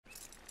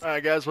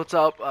Alright guys, what's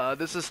up?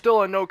 This is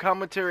still a no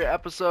commentary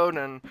episode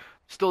and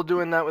still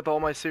doing that with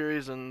all my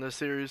series and this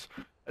series.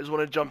 I just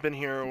want to jump in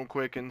here real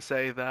quick and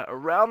say that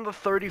around the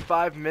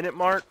 35-minute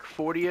mark,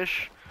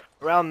 40-ish,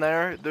 around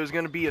there's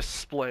going to be a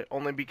split,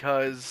 only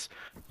because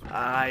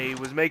I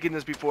was making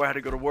this before I had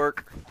to go to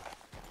work.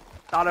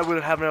 Thought I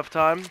would have enough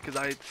time, because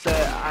I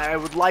said I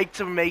would like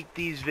to make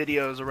these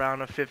videos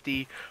around a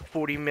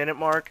 40 minute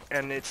mark,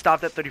 and it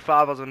stopped at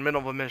 35. I was in the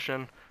middle of a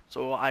mission.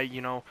 So I,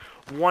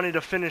 wanted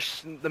to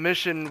finish the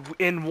mission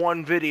in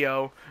one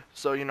video.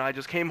 So, I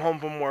just came home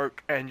from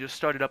work and just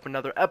started up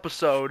another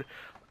episode.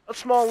 A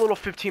small little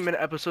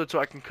 15-minute episode so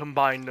I can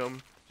combine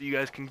them so you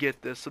guys can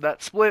get this. So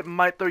that split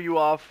might throw you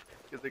off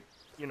because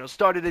it,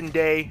 started in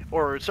day,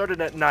 or it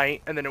started at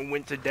night and then it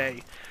went to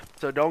day.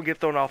 So don't get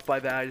thrown off by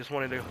that. I just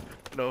wanted to,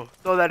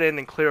 throw that in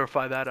and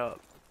clarify that up.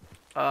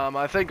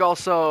 I think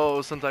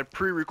also, since I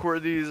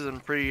pre-record these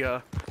and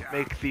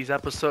make these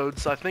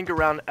episodes, I think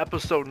around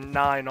episode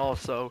 9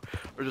 also,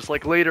 or just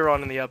like later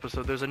on in the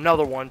episode, there's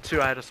another one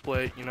too I had to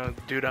split,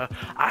 due to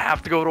I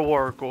have to go to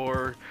work,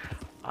 or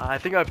I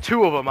think I have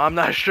 2 of them, I'm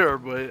not sure,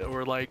 but,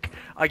 or like,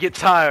 I get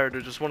tired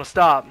or just want to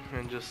stop,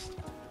 and just,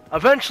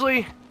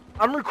 eventually,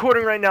 I'm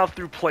recording right now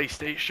through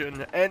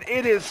PlayStation, and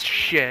it is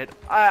shit.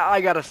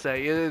 I gotta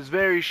say, it is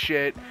very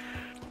shit.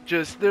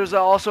 Just, there's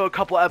also a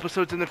couple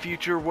episodes in the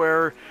future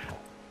where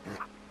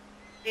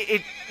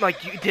it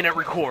like you didn't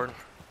record,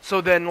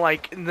 so then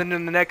like in the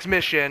next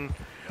mission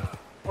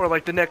or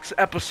like the next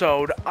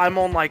episode I'm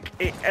on like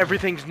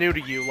everything's new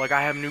to you, like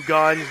I have new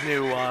guns,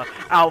 new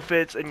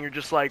outfits, and you're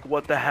just like,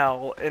 what the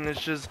hell? And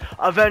it's just,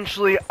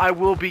 eventually I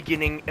will be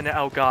getting an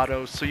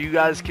Elgato so you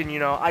guys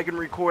can, I can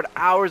record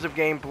hours of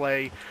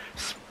gameplay,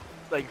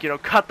 like,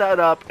 cut that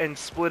up and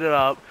split it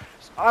up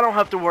so I don't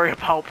have to worry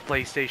about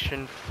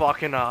PlayStation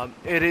fucking up.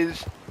 It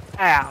is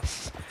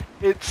ass.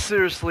 It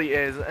seriously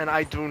is, and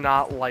I do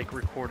not like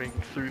recording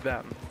through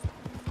them.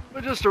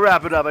 But just to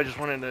wrap it up, I just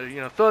wanted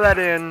to, throw that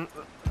in,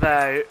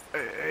 that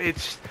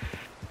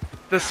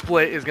the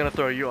split is going to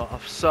throw you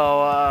off.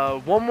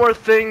 So, one more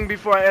thing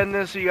before I end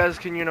this, so you guys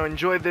can,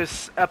 enjoy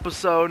this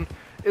episode,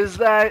 is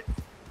that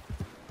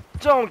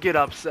don't get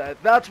upset.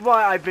 That's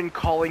why I've been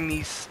calling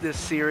this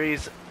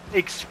series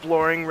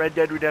Exploring Red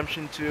Dead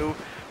Redemption 2,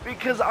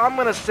 because I'm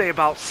going to say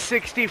about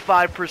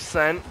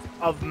 65%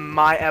 of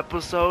my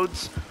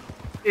episodes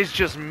is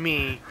just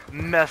me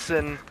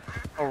messing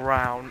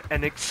around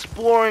and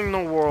exploring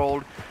the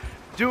world,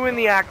 doing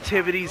the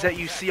activities that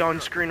you see on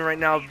screen right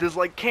now. This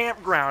like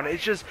campground.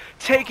 It's just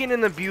taking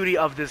in the beauty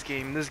of this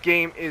game. This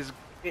game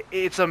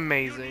it's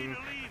amazing.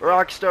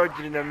 Rockstar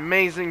did an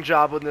amazing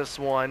job with this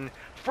one.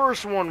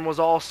 First one was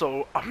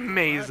also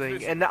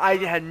amazing, and I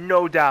had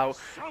no doubt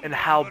in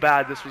how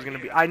bad this was going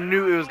to be. I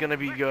knew it was going to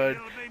be good,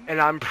 and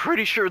I'm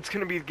pretty sure it's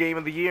going to be the game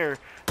of the year.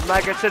 And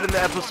like I said in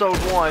the episode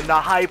 1, the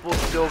hype will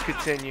still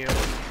continue,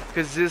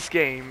 because this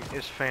game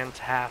is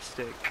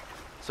fantastic.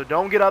 So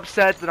don't get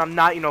upset that I'm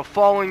not,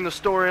 following the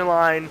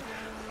storyline,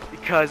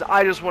 because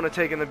I just want to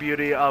take in the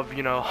beauty of,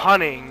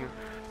 hunting,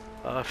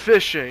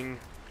 fishing,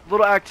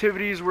 little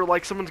activities where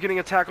like someone's getting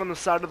attacked on the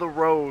side of the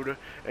road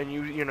and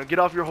you get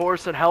off your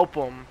horse and help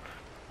them.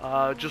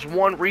 Just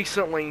one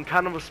recently,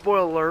 kind of a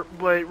spoiler alert,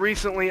 but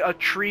recently a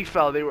tree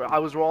fell. I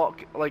was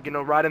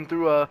riding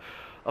through a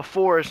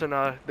forest,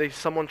 and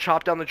someone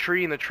chopped down the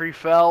tree and the tree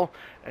fell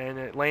and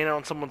it landed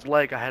on someone's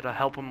leg. I had to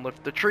help them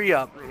lift the tree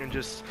up, and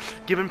just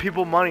giving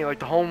people money like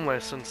the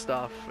homeless and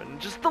stuff, and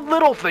just the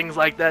little things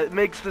like that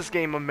makes this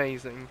game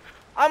amazing.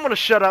 I'm gonna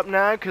shut up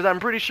now because I'm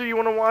pretty sure you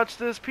want to watch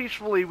this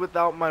peacefully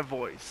without my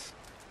voice.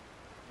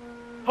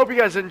 Hope you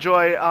guys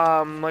enjoy.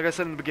 Like I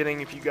said in the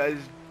beginning, if you guys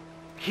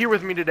here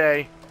with me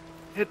today,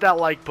 hit that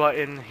like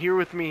button. Here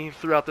with me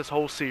throughout this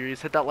whole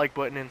series, hit that like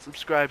button and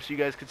subscribe so you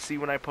guys can see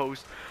when I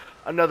post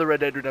another Red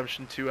Dead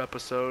Redemption 2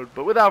 episode.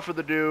 But without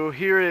further ado,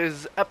 here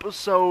is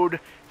episode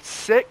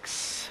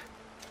 6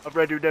 of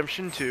Red Dead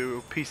Redemption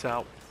 2. Peace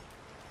out.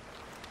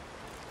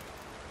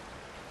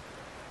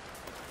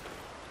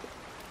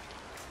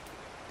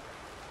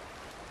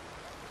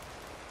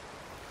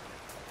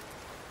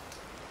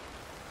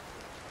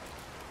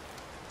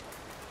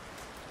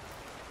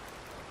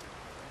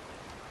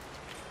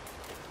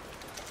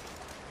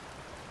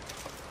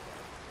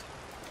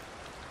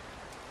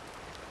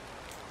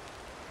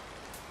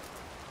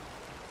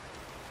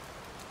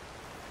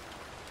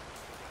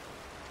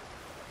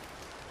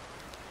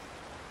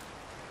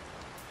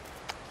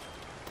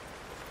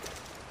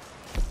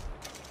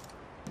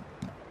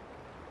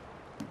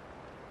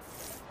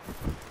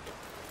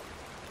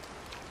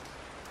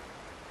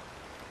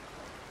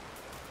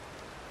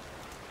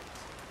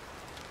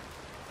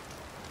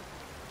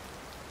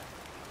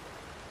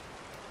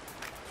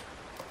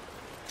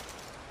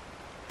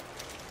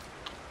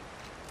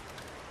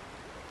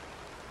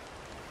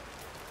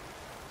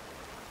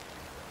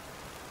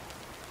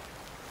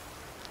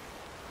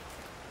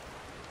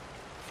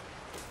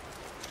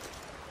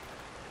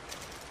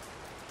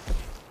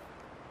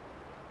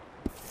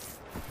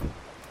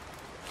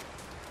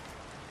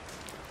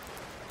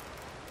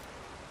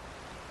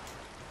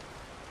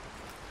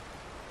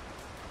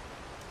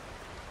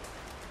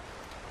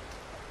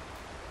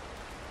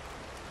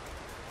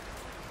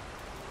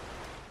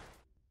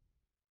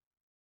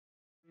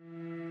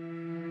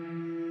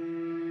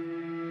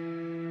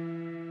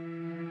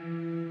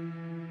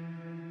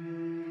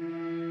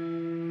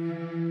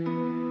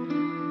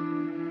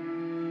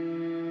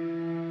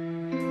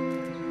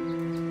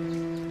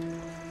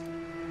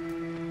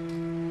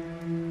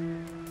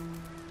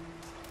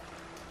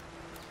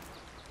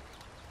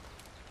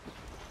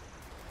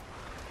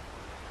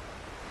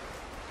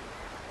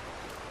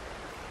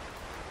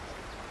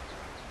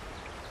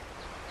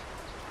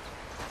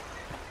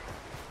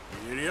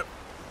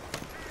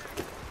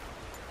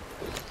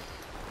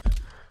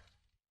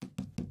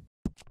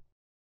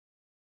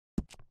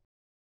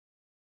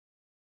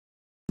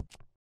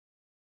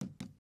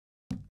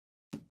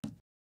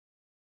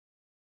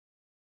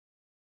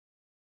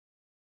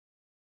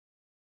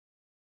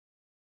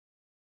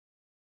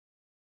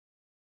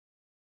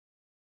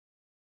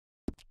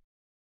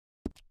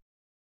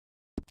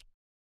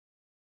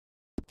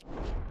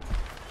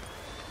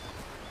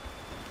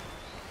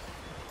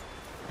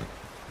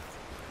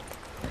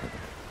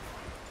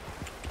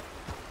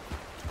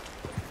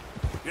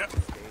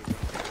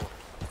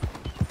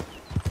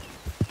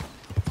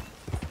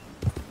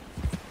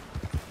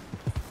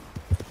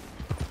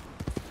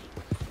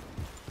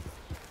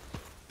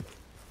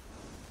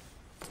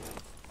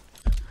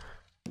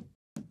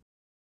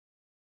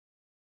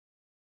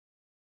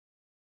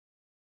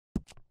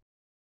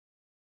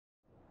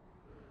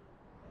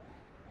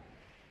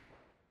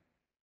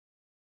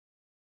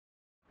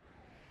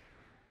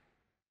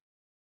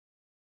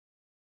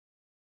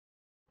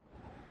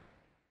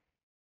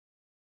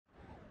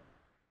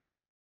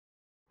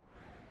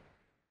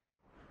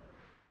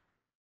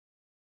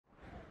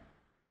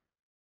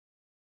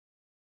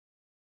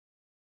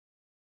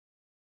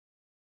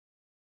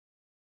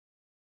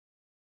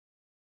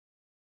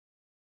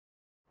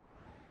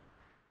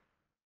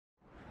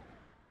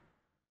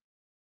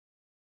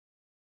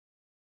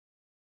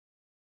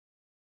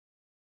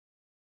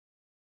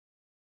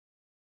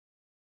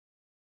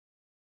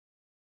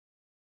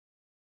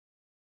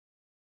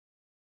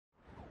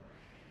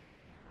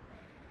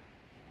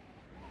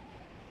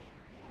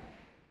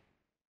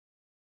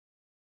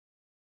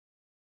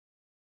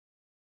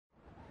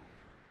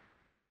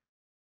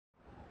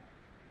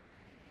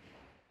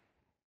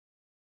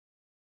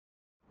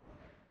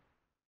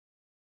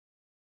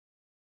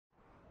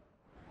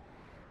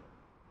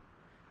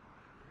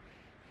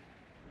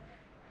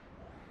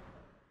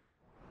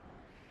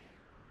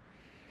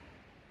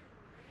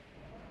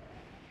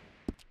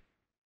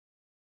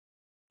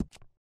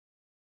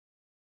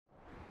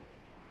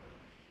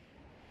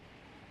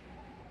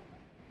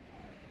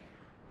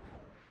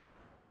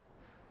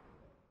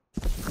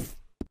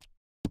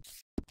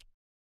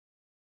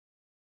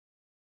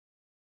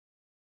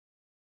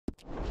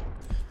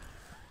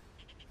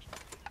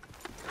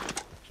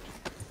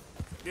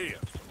 Yeah.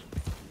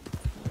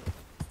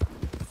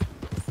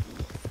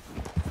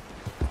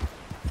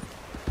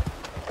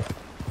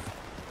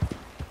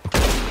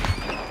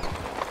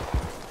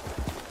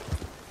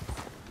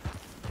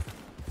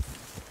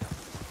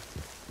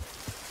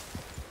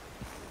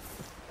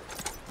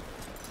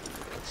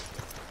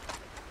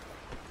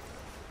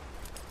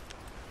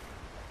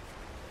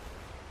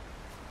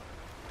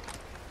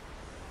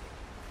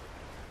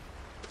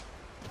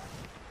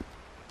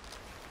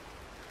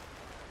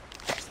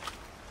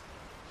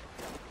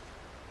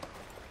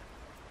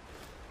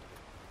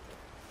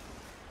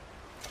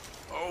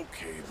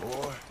 Okay,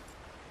 boy.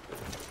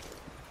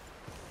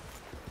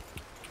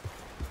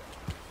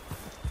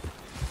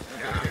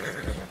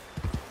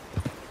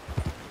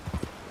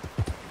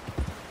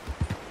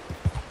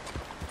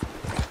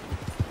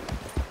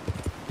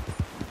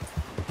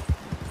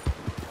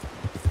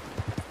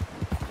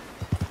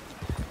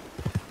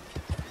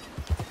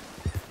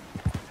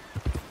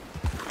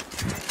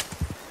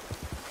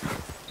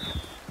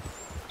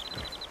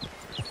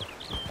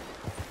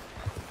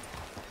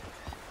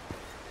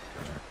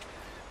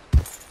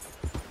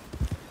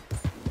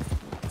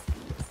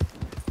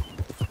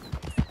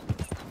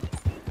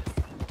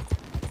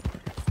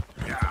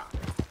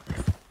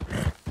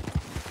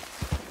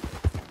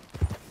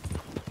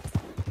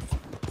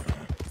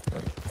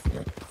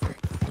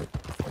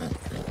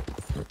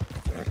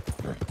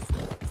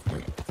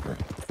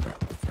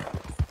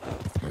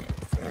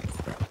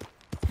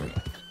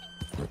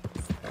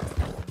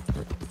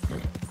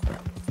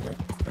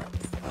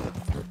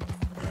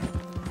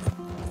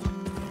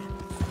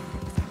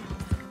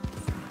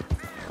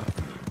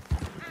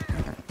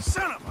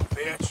 Son of a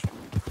bitch!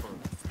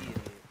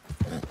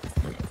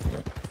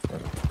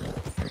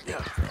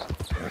 Yeah.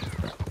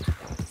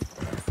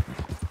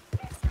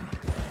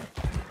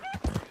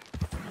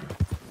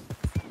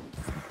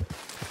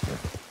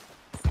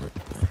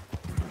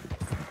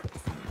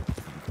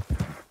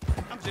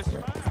 I'm just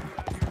fine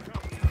without your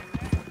company and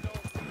that,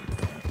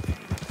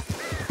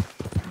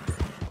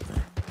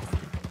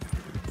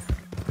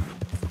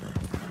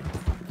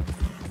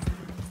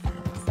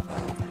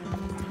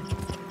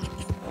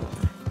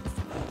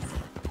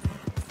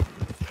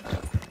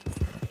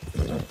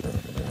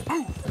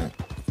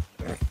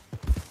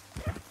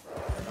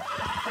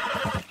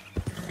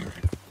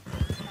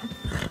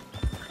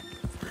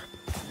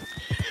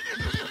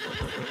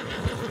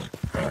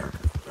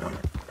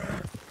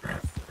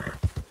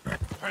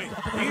 Hey,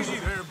 easy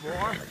there,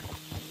 boy.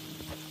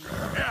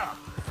 Yeah.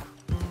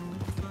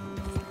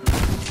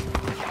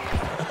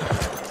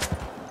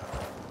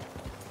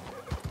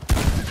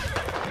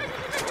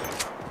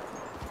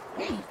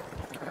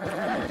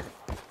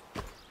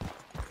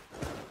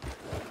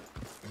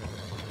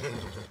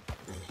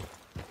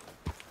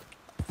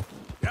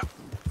 Yep.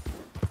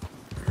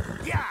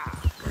 Yeah.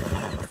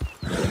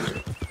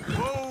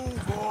 Whoa,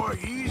 boy,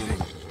 easy.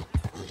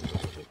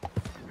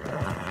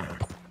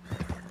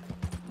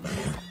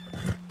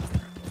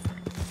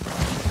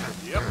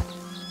 Yep.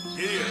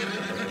 Get in.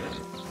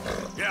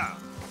 Yeah.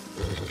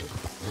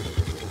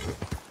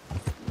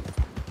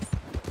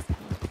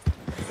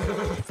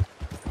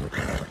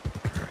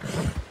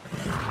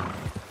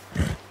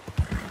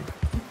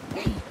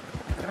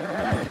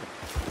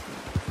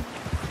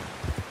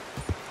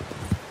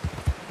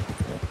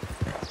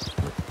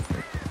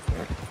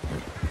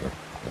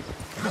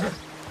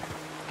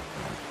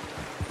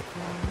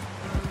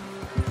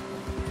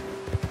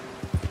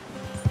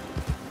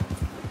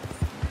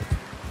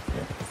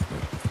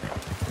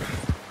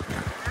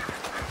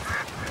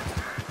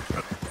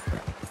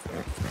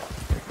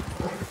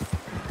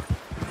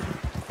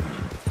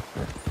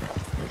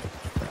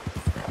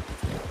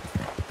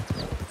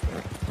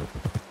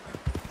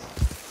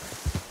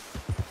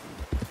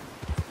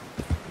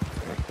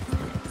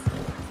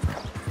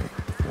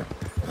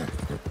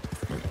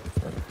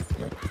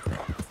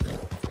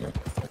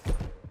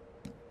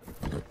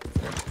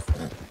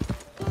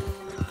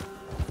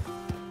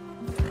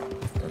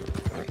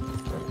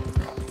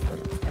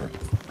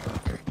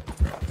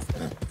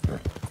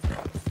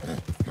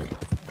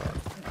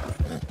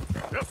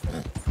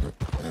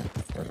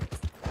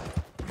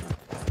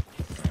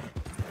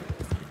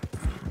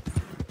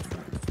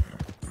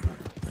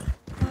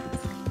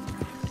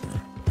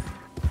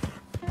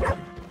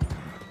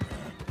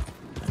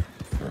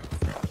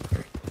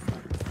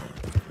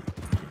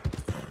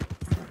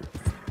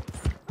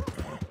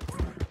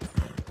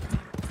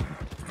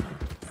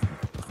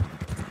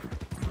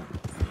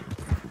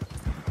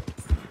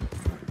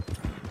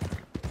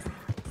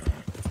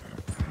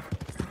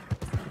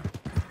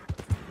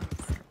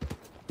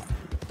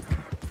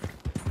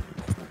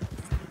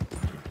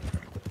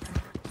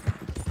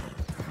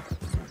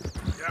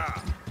 Yeah.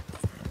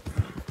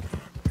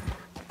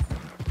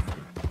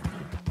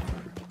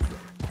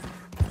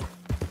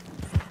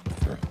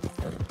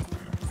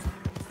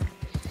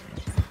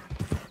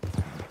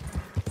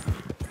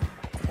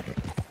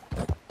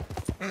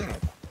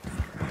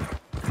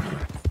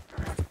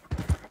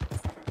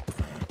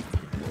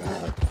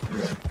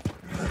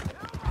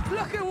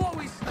 Look at what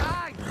we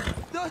snagged!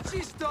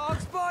 Dutchie's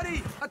dogs,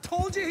 buddy! I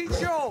told you he'd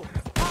show!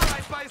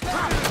 Alright, boys,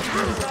 let's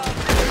do this.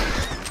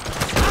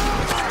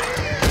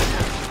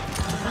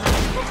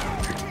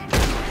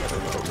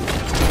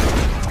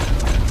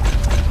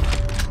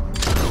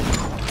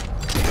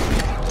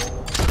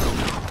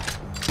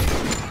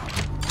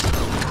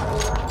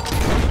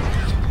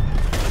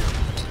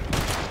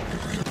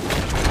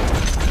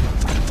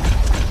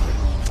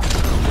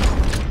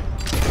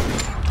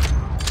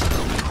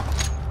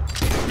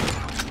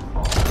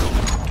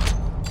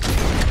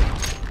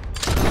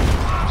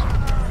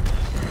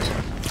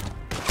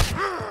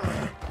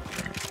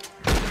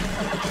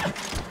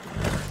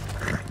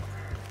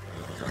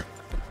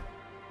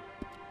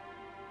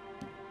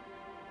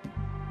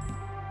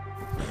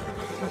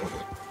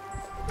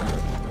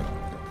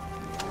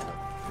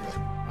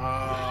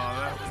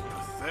 That was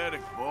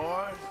pathetic,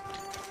 boys.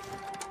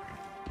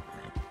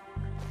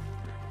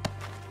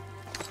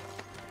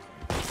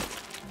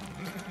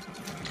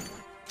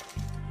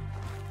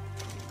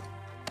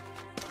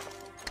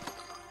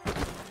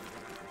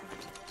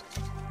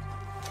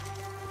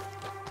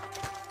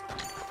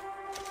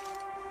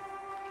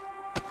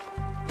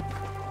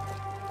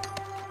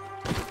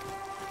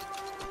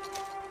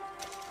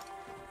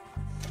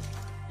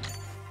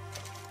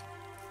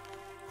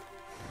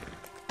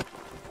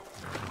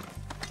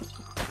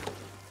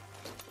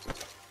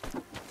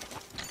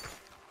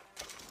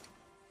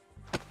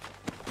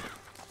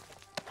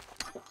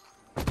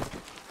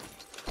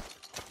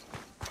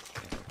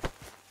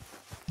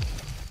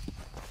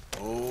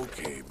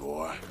 Okay,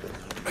 boy.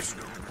 Let's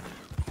go.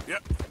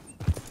 Yep.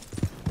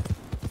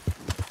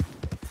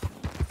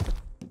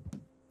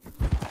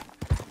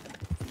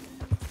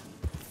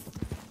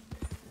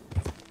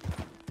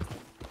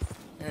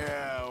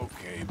 Yeah,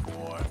 okay,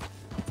 boy.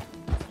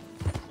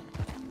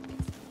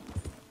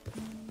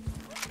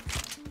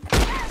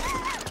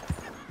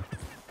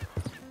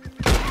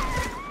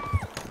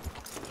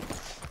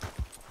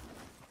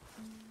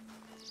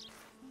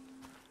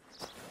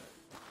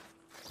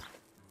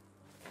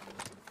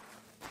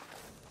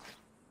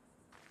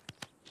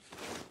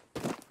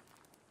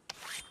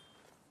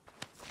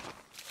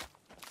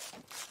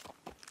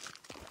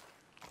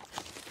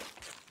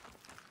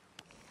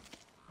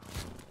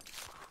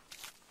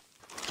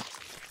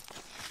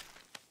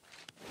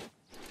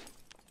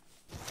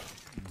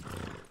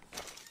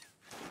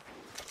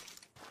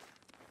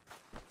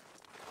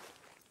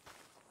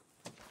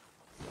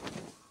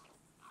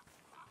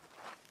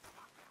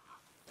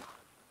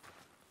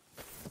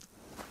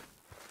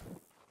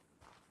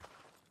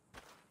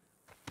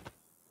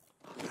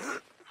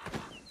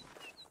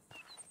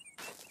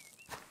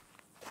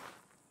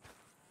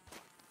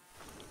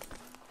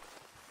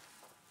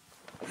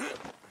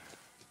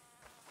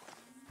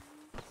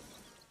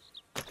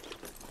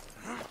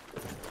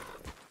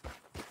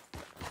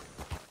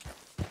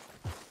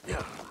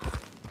 Yeah.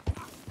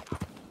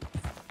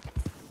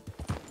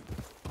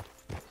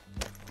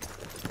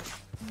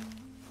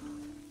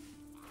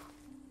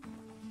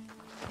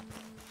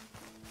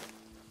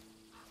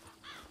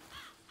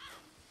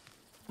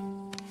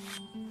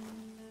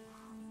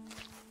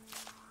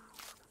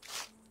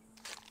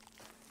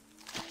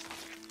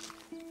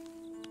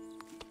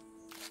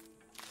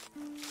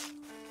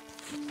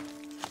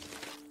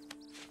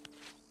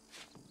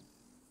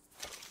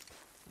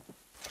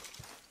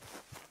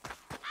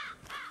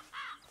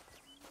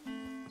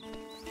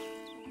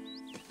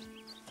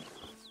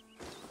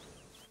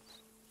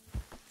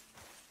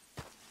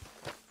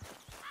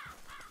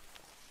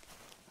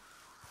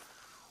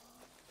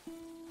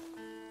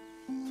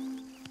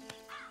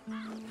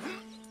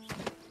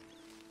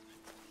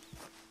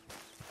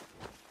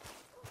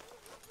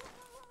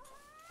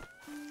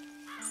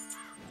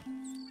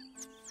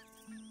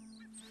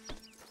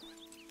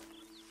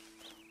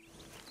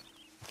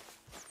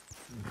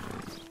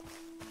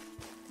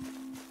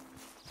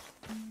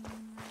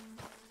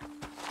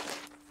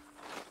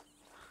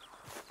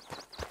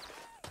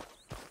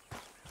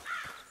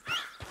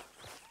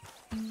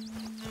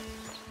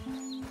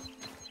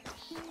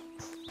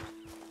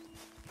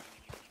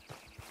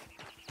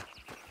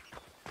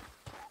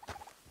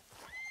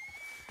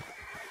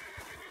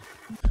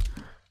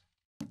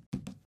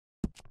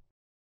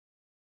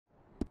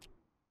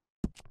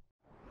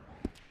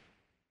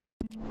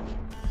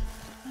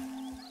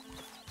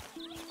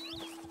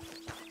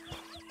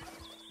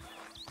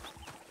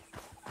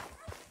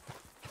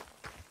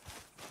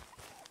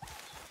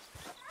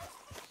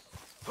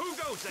 Who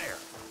goes there?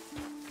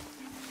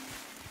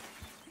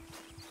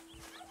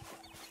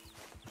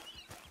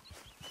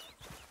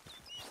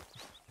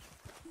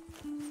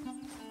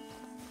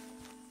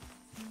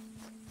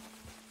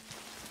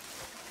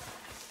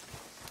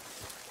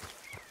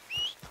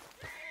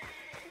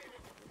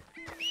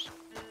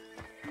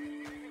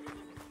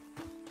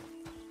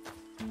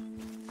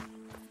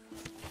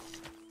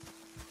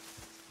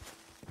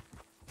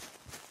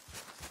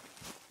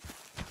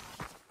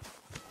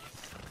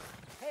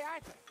 Hey,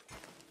 Arthur.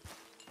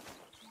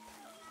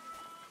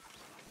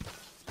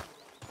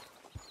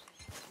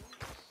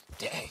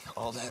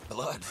 All that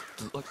blood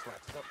looks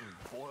like something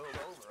boiled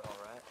over, all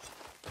right.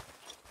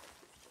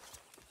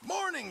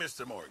 Morning,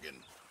 Mr. Morgan.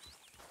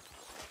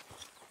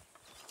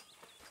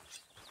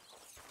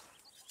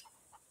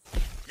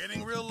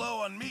 Getting real low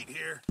on meat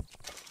here.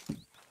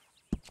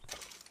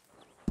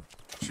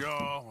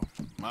 Sure,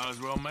 might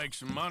as well make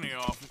some money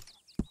off it.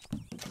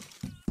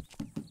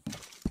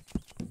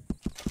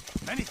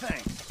 Many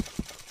thanks.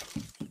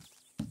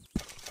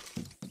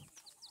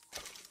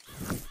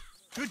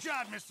 Good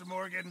job, Mr.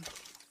 Morgan.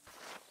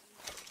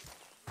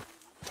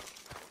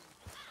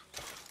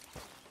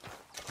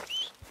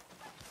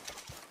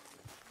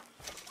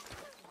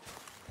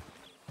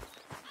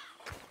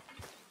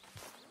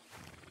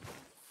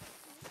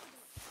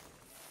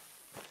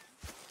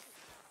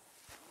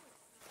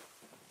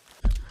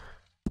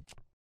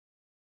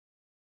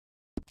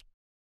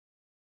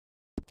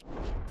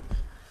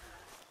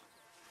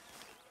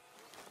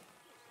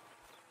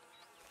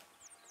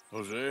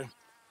 Jose,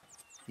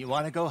 You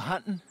want to go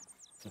hunting?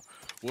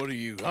 what are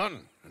you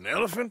hunting? An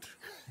elephant?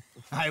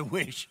 I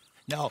wish.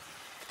 No,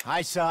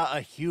 I saw a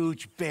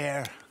huge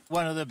bear.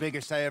 One of the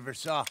biggest I ever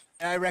saw.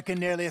 I reckon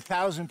nearly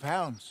 1,000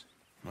 pounds.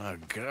 My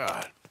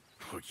God.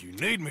 But you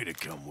need me to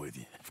come with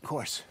you. Of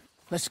course.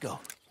 Let's go.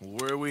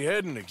 Where are we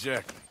heading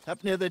exactly?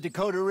 Up near the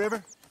Dakota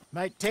River.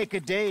 Might take a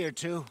day or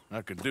two.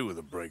 I could do with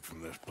a break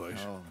from this place.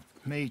 Oh,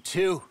 me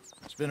too.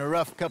 It's been a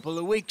rough couple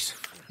of weeks.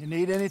 You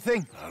need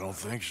anything? I don't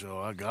think so.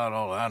 I got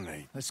all I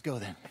need. Let's go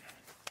then.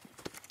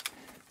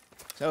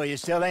 So you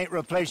still ain't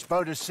replaced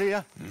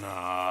Boadicea?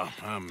 Nah,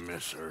 I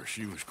miss her.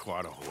 She was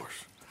quite a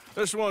horse.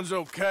 This one's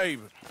okay,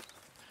 but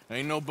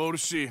ain't no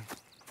Boadicea.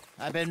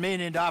 I've been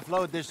meaning to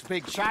offload this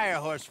big Shire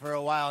horse for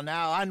a while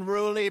now.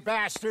 Unruly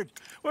bastard.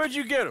 Where'd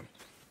you get him?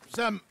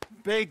 Some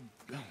big,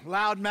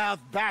 loudmouth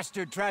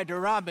bastard tried to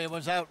rob me and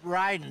was out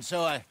riding,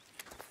 so I...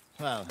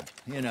 Well,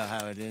 you know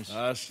how it is.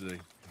 I see.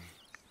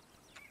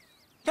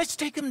 Let's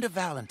take him to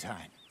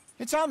Valentine.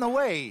 It's on the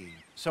way,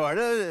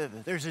 sorta.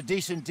 There's a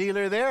decent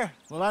dealer there.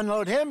 We'll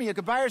unload him, you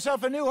can buy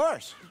yourself a new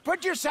horse.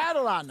 Put your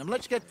saddle on them,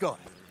 let's get going.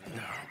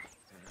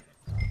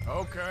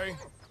 Okay.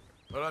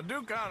 But I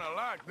do kind of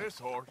like this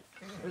horse.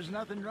 There's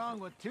nothing wrong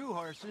with two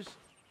horses.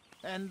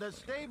 And the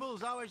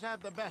stables always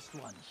have the best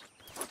ones.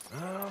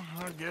 Well,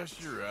 I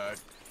guess you're right.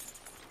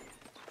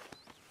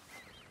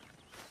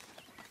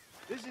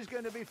 This is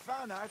gonna be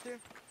fun, Arthur.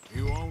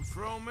 You won't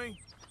throw me?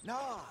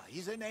 No,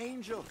 he's an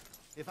angel,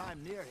 if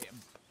I'm near him.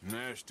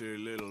 Nasty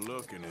little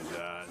look in his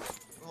eyes.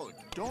 Oh,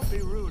 don't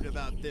be rude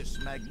about this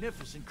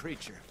magnificent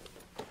creature.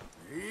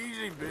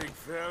 Easy, big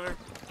feller.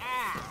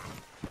 Ah!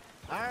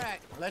 All right,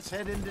 let's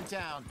head into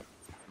town.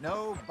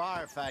 No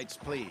bar fights,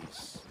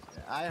 please.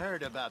 I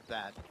heard about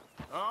that.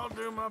 I'll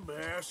do my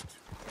best.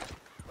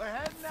 We're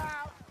heading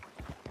out.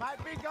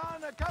 Might be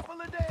gone a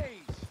couple of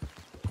days.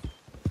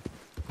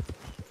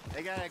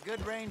 They got a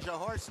good range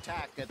of horse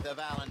tack at the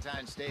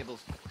Valentine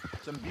stables.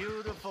 Some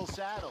beautiful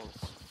saddles.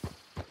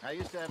 I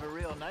used to have a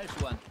real nice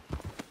one.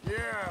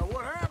 Yeah,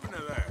 what happened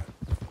to that?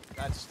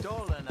 Got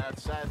stolen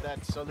outside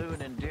that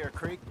saloon in Deer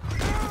Creek.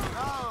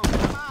 Oh,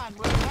 come on,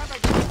 we'll never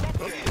get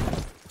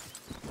there.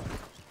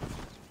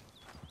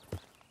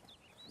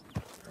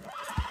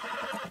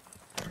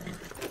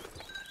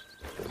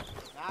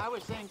 I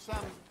was saying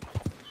some...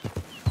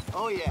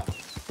 Oh, yeah.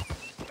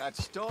 Got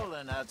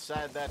stolen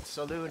outside that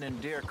saloon in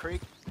Deer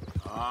Creek.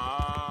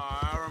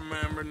 Ah, I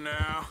remember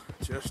now.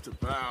 Just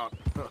about.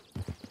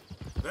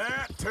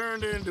 That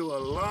turned into a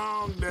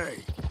long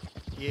day.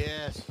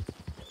 Yes.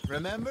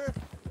 Remember?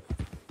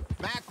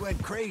 Mac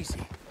went crazy.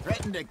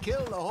 Threatened to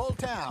kill the whole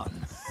town.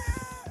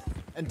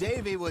 And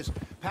Davy was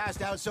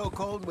passed out so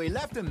cold we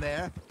left him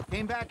there.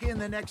 Came back in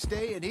the next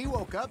day and he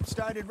woke up,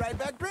 started right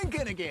back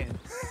drinking again.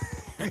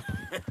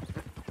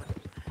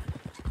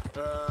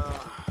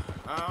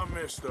 I'll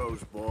miss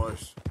those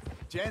boys.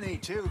 Jenny,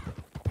 too.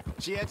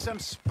 She had some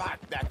spot,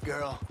 that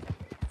girl.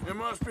 It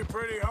must be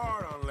pretty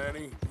hard on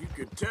Lenny. You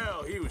could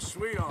tell he was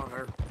sweet on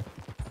her.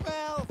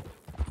 Well,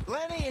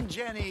 Lenny and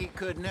Jenny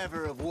could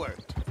never have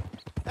worked.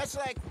 That's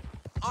like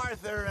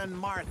Arthur and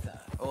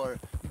Martha, or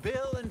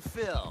Bill and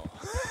Phil.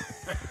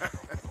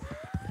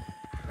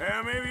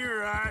 Yeah, maybe you're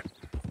right.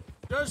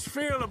 Does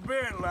feel a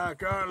bit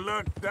like our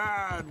luck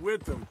died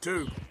with them,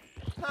 too.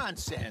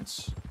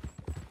 Nonsense.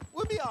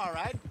 We'll be all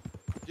right.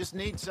 Just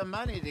need some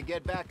money to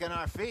get back on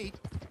our feet.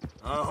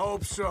 I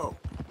hope so.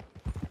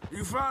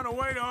 You found a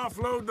way to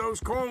offload those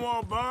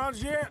Cornwall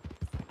bonds yet?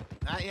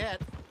 Not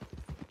yet.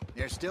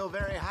 They're still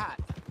very hot.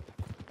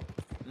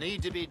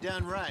 Need to be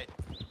done right.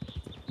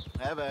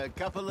 I have a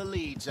couple of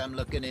leads I'm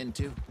looking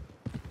into.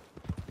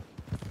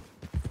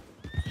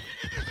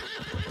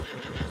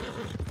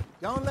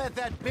 Don't let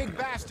that big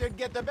bastard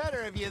get the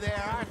better of you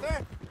there,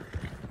 Arthur.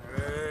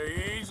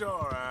 He's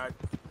all right.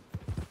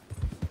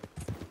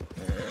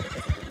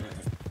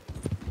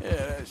 Yeah,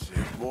 that's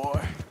it,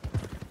 boy.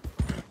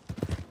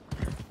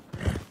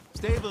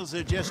 Stables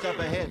are just up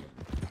ahead.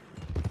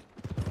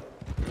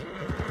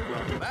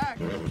 Welcome back.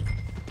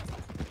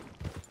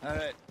 All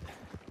right.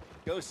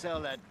 Go sell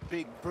that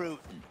big brute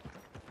and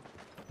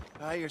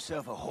buy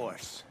yourself a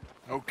horse.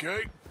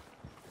 Okay.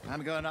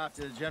 I'm going off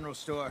to the general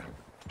store.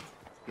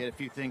 Get a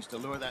few things to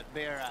lure that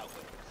bear out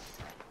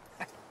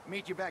with.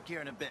 Meet you back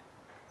here in a bit.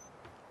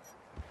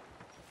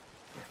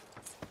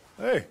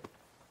 Hey,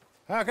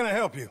 how can I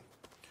help you?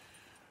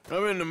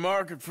 I'm in the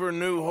market for a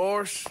new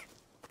horse.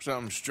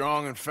 Something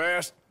strong and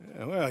fast.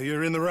 Yeah, well,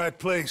 you're in the right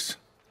place.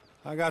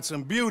 I got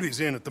some beauties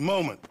in at the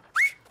moment.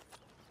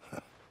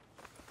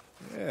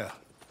 Yeah.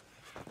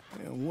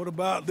 And what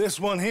about this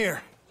one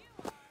here?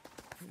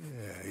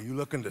 Yeah, you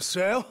looking to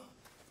sell?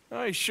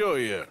 I ain't sure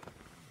yet.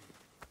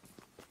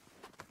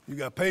 You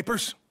got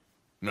papers?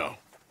 No.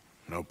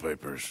 No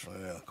papers.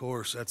 Well, of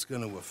course, that's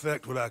gonna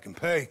affect what I can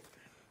pay.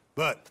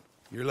 But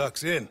your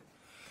luck's in.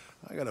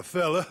 I got a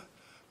fella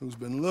who's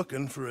been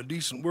looking for a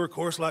decent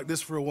workhorse like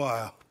this for a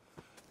while.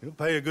 He'll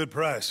pay a good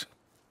price.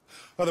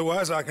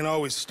 Otherwise, I can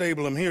always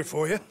stable him here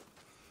for you.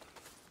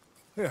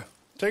 Here,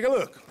 take a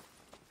look.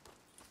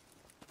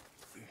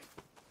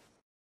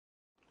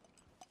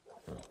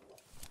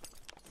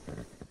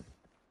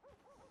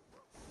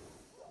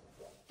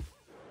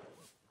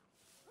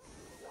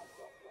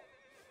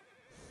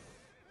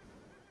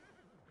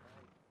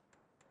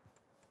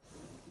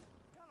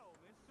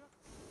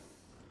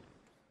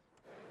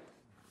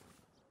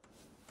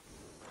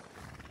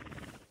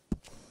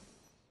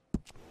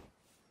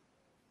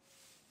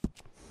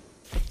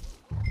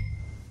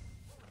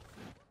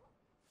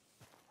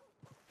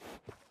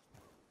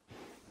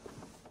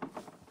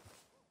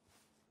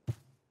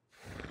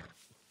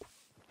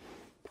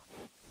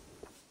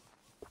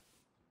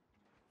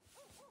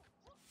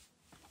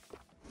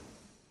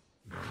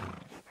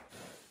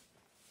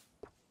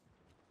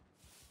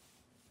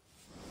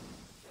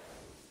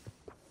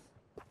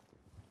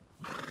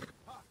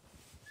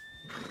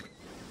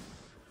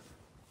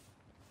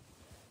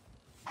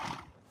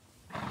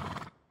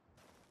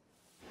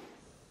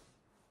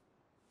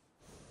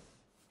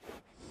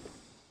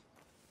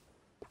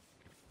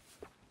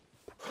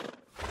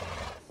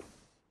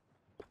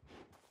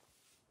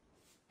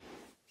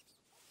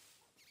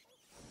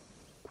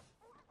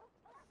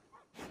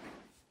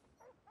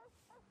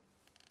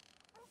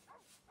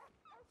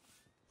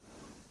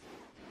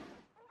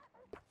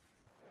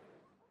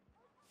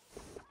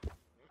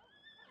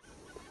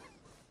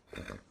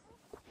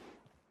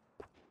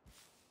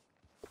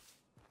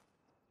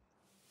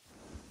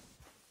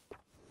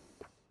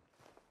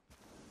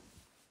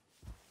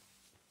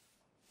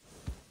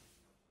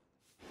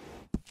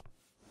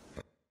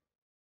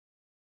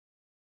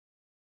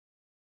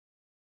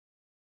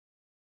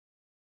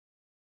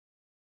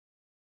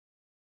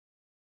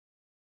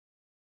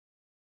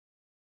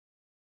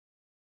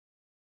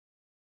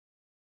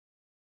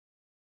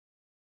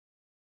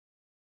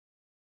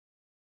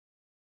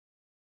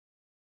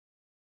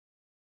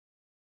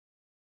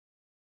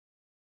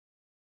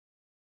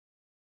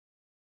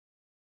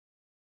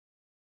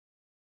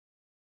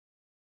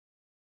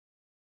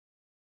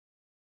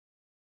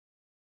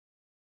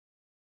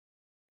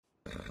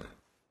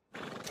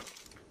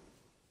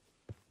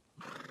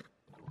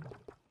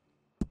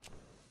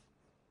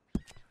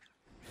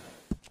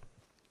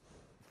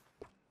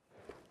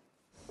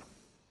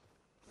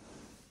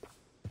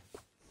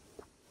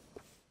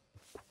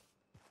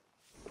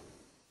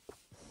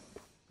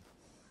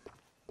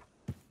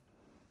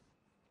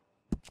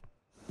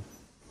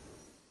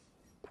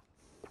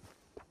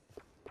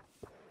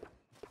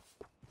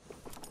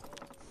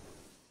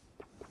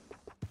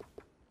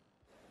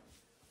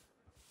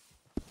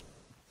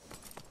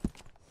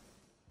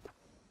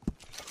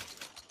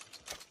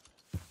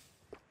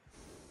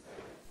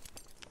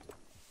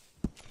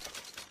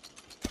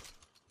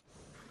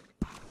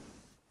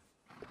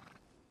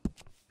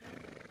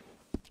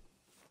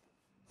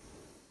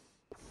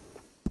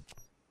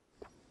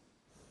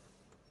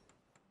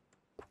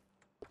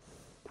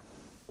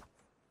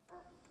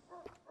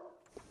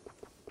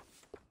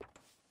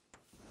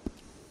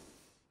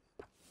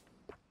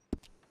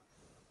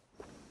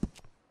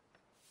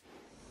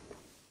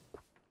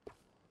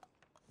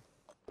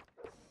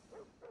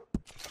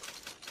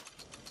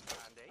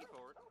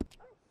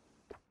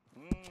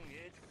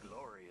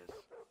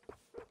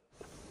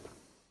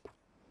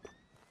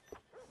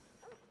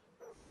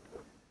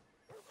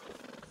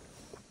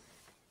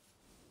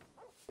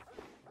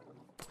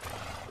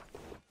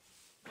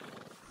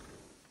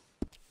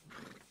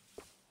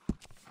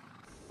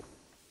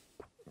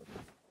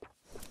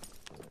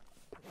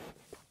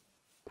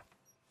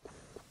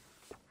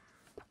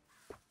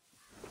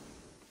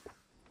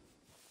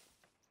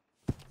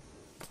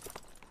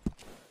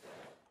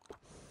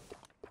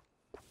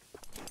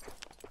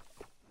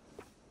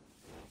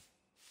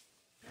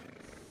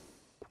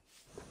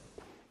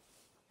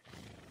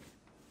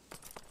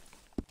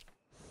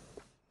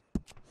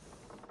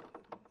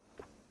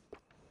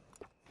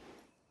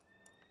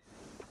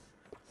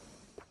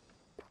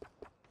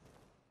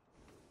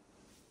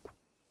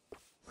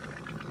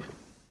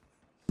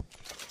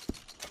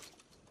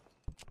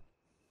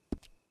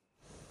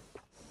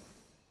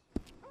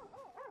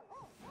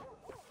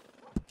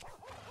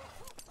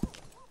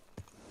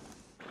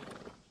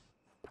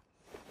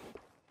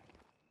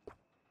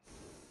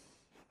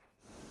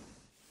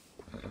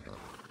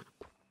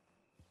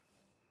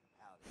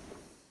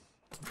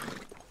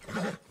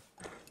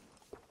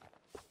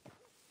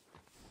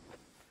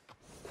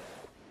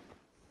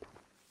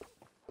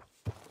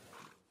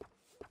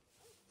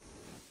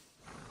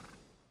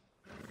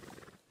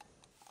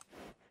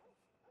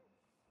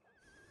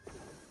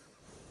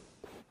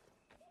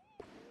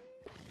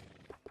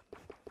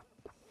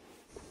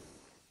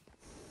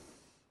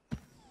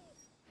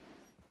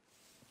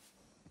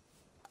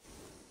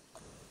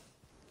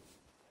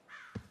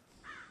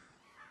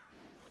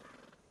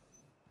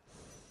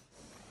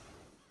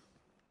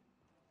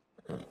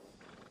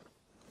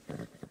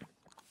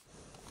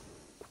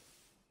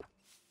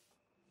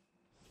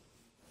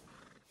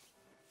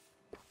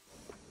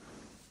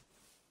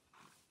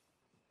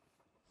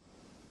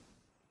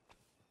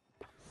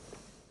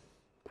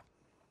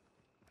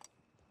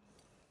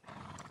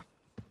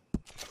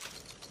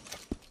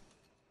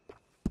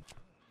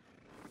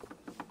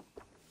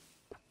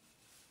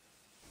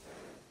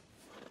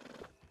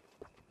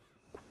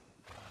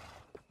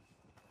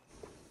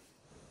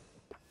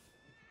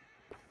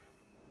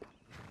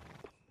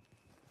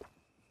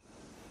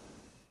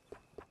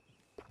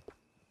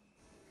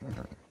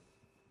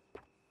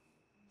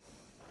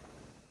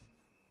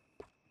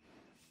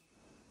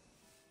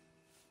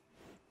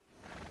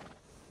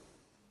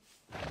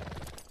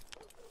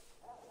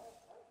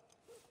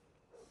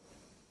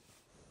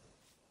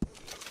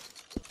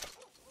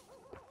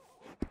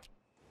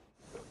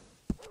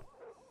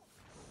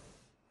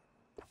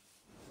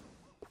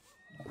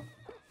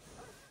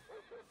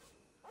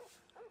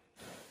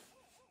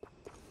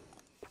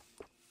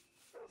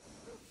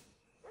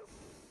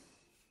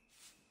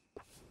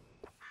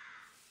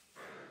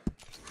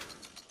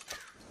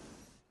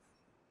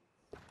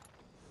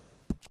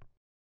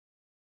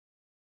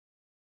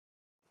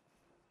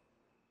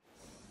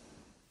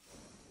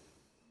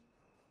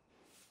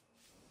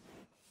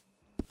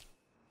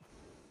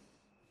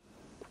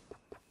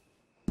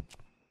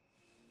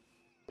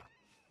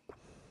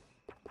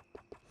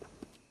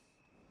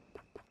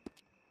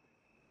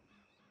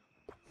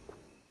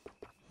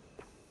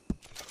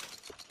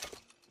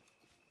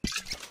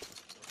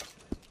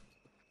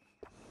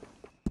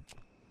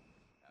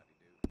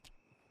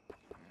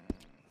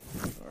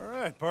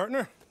 right,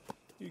 partner.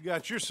 You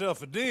got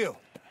yourself a deal.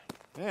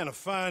 And a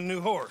fine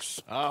new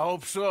horse. I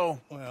hope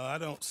so. Well, I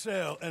don't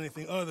sell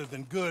anything other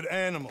than good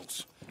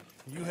animals.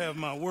 You have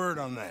my word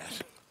on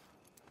that.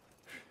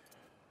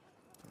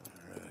 All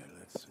right,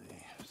 let's see.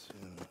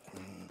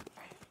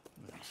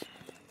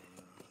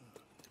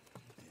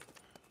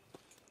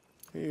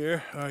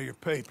 Here are your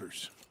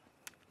papers.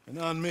 And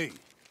on me,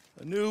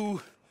 a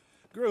new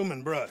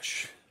grooming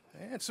brush.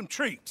 And some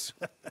treats.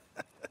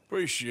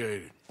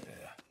 Appreciate it.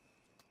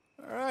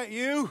 All right,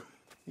 you.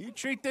 You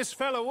treat this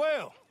fella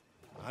well.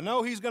 I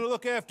know he's gonna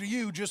look after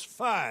you just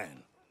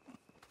fine.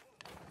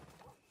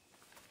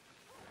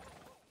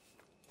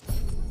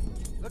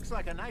 Looks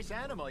like a nice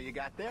animal you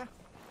got there.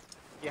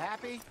 You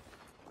happy?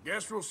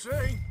 Guess we'll see.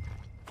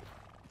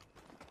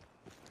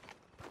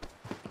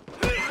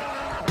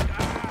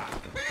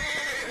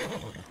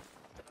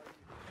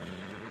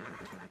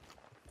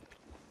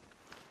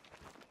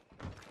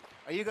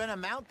 Are you gonna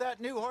mount that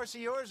new horse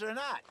of yours or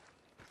not?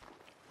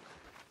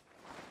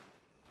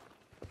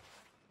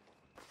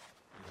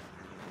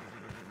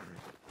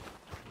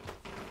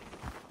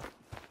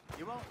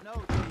 You won't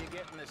know till you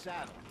get in the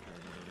saddle.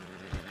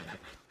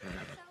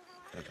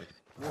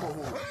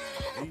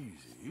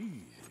 Easy,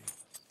 easy.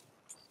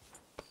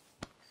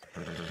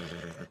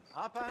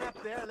 Hop on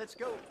up there, let's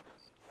go.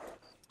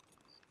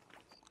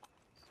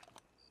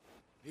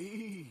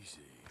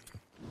 Easy.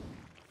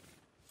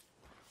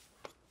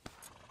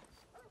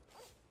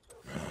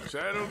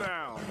 Settle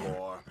down,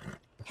 boy.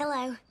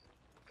 Hello.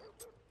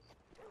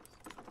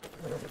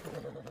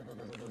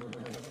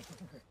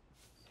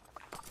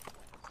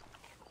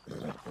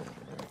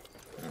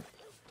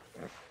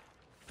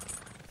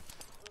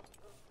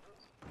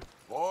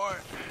 Boy.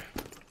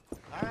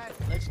 All right,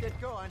 let's get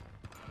going.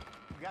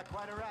 We got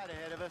quite a ride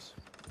ahead of us.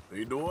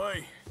 Lead the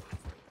way.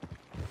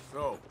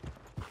 So,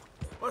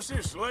 what's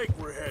this lake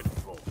we're heading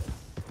for?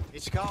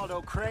 It's called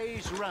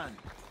O'Crea's Run,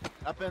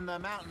 up in the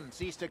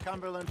mountains east of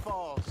Cumberland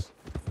Falls.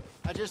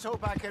 I just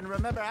hope I can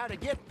remember how to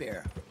get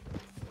there.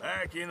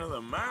 Back into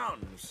the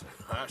mountains?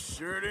 I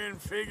sure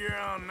didn't figure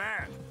on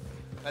that.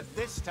 But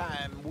this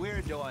time,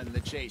 we're doing the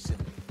chasing.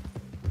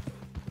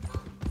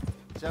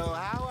 So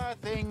how are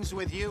things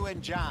with you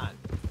and John?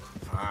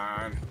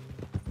 Fine.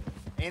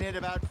 Ain't it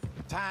about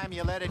time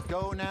you let it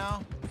go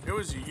now? It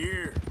was a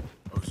year,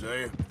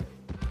 Hosea.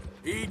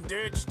 He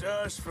ditched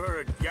us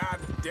for a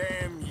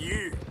goddamn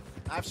year.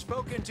 I've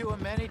spoken to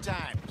him many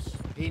times.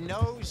 He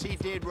knows he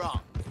did wrong.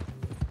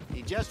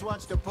 He just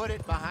wants to put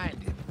it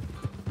behind him.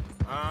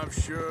 I'm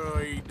sure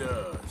he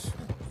does.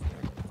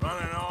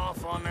 Running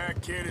off on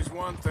that kid is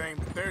one thing,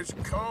 but there's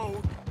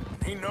code.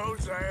 He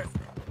knows that.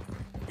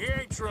 He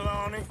ain't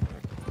Trelawney.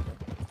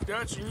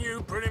 Dutch and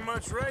you pretty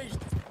much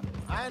raised him.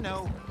 I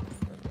know.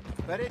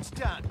 But it's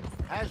done.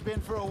 Has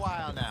been for a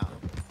while now.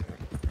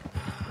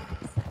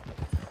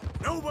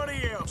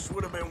 Nobody else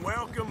would have been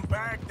welcomed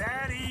back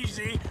that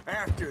easy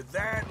after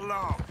that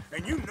long.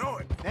 And you know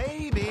it.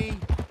 Maybe.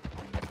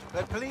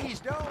 But please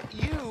don't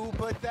you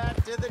put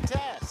that to the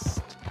test.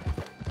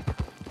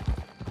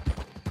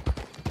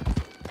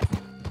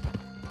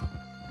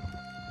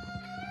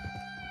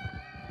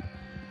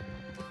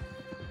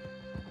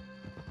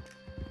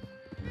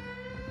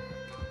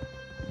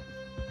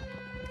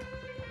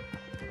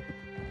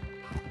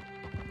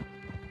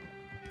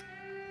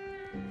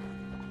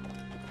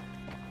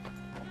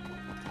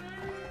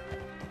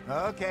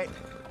 Okay,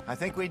 I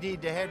think we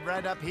need to head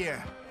right up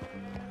here.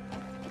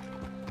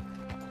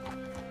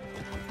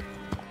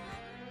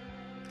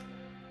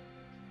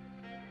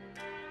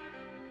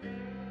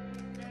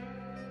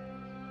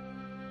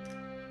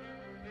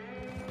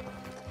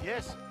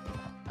 Yes,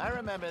 I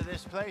remember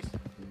this place.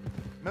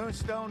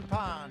 Moonstone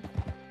Pond.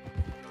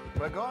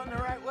 We're going the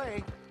right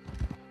way.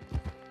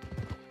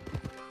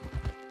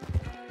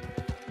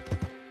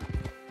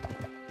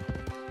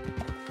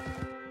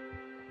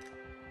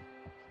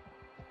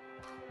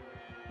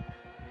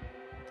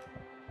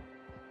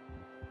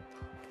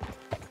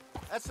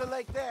 That's the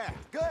lake there.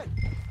 Good.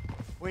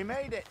 We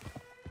made it.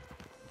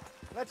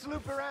 Let's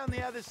loop around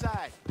the other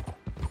side.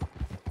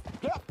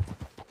 Yep.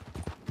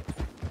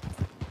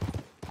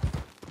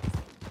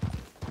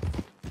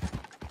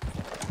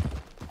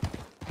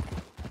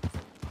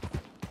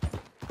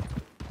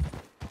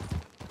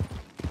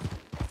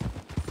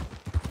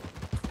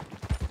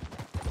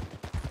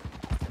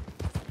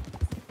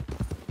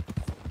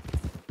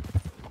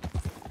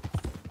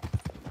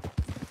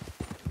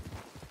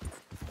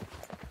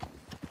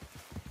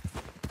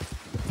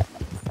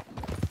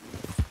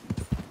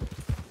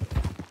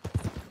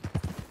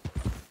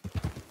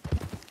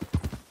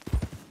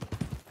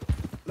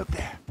 Look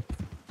there.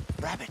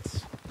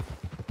 Rabbits.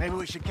 Maybe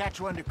we should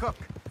catch one to cook.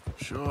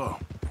 Sure.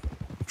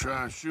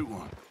 Try and shoot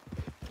one.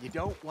 You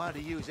don't want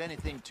to use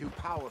anything too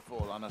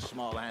powerful on a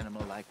small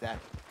animal like that.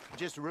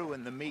 Just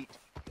ruin the meat.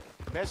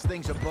 Best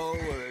thing's a bow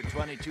or a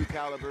 .22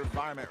 caliber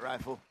varmint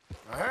rifle.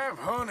 I have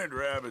hunted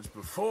rabbits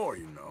before,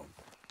 you know.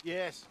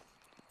 Yes,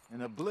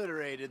 and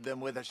obliterated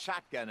them with a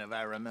shotgun if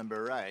I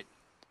remember right.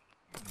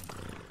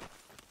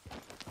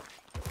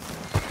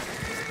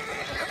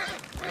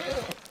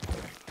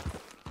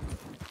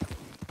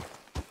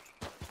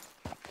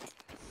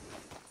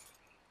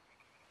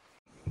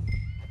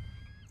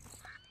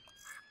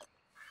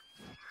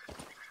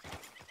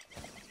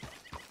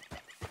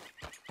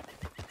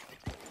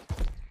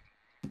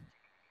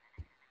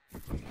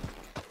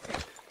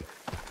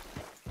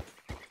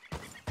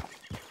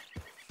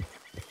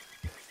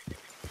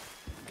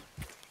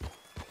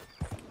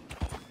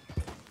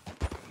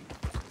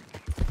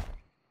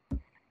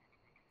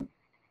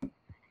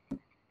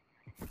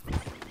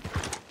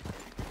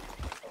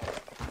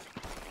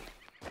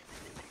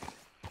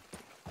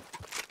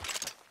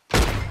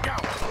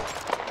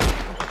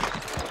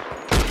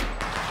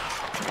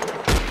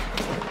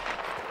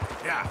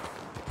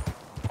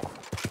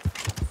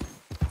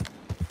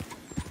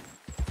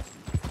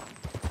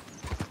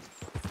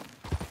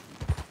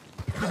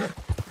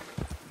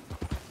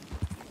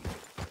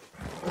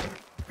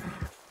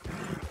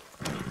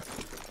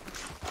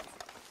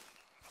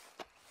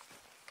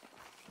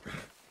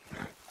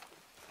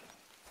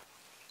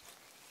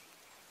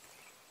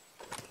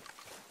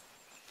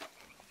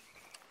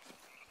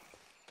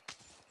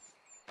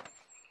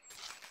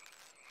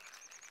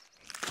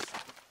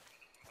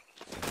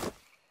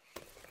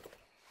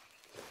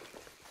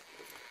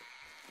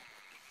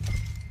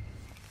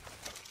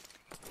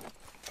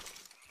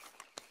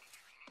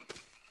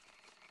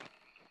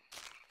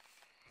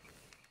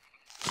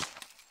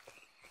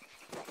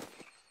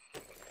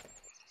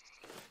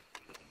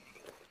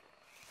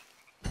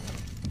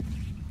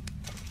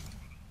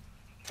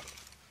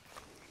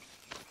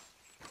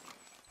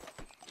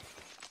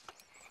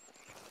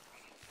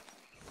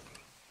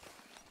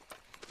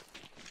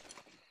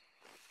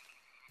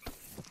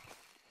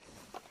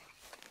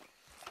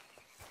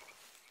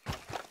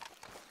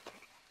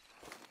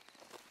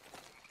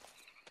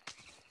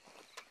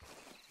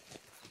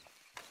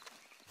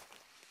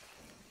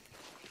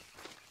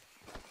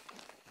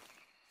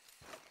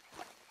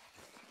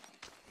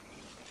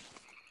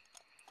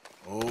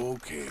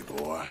 Okay,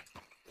 boy.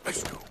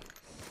 Let's go.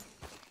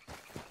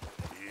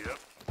 Yep.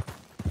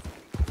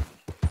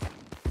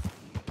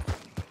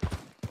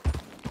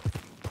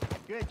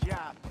 Good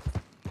job.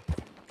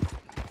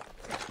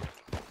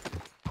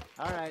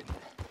 All right.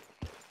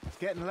 It's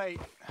getting late.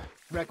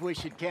 Reckon we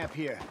should camp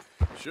here.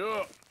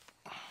 Sure.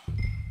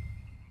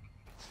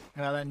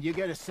 Well, then, you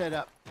get us set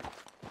up.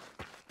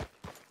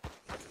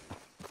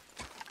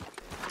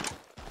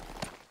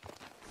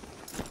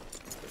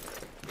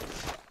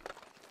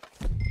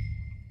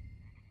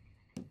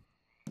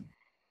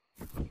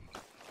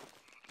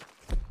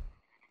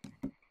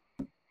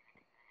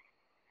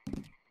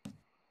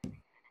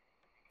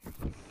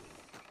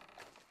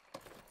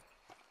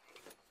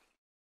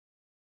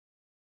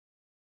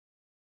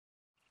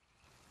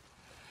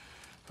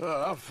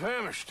 I'm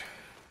famished.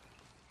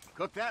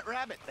 Cook that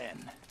rabbit,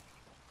 then.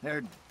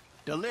 They're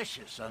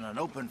delicious on an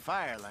open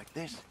fire like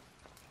this.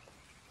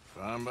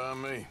 Fine by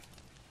me.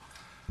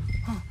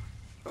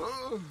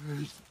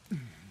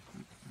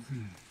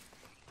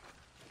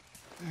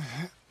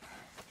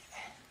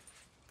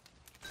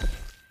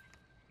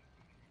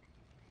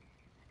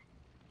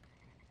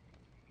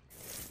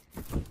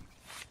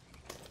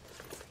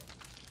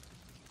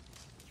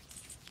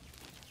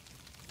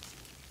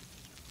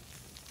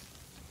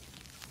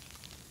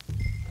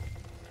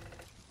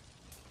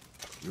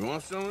 You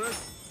want some of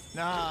this?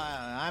 No,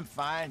 I'm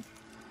fine.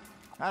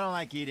 I don't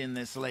like eating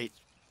this late.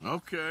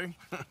 Okay.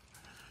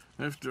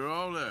 After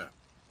all that.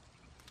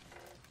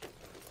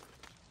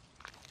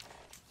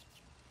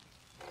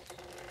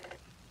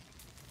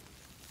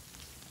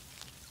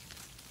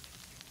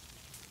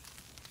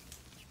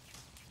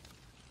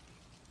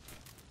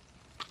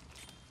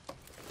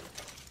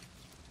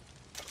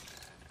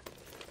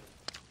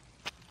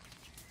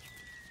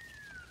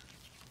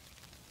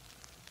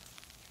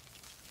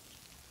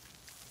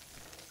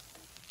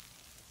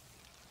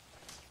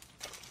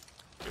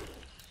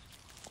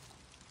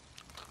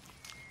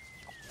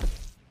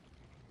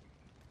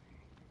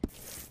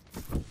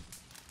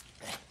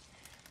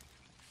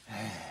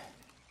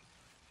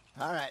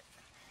 All right.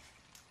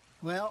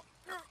 Well,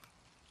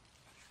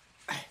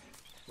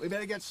 we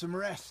better get some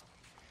rest.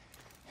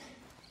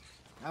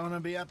 I want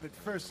to be up at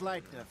first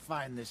light to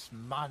find this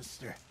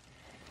monster.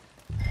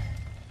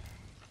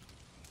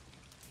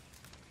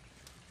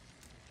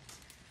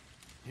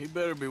 He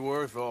better be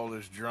worth all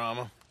this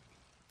drama.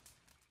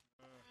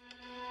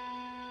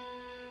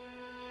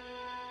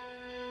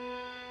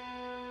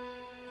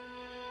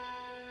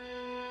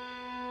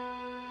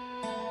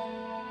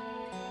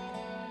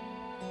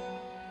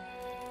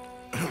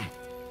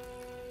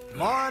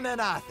 Morning,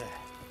 Arthur.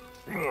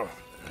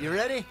 You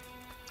ready?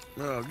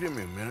 Well, give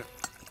me a minute.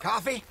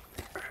 Coffee?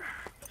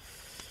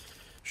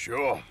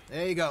 Sure.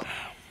 There you go.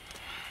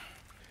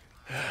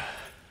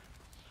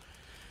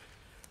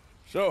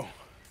 So,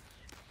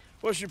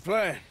 what's your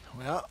plan?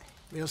 Well,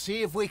 we'll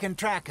see if we can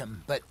track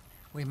him, but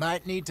we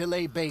might need to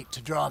lay bait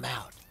to draw him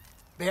out.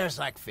 Bears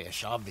like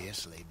fish,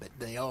 obviously, but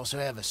they also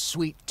have a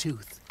sweet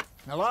tooth.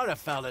 A lot of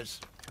fellas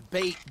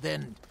bait,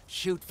 then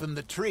shoot from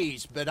the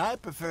trees, but I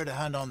prefer to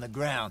hunt on the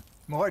ground.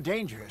 More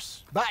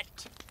dangerous,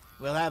 but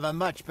we'll have a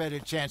much better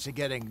chance of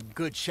getting a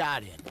good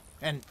shot in.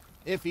 And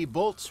if he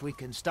bolts, we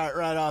can start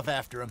right off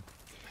after him.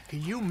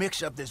 Can you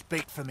mix up this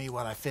bait for me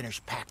while I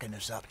finish packing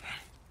this up?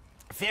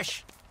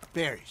 Fish,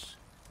 berries.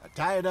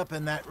 Tie it up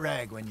in that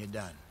rag when you're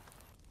done.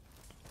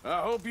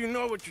 I hope you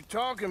know what you're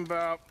talking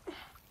about.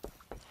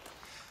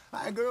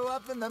 I grew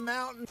up in the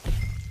mountains.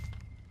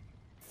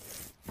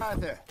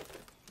 Arthur,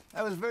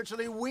 I was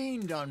virtually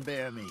weaned on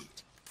bear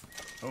meat.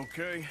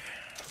 Okay,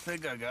 I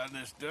think I got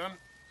this done.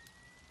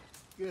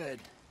 Good.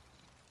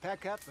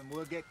 Pack up and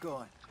we'll get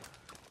going.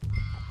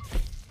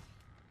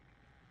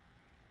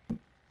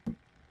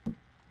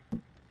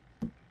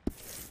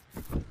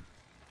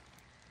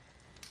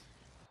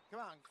 Come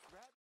on,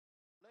 grab.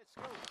 Let's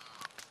go.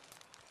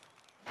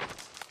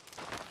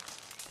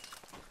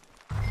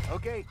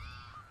 Okay,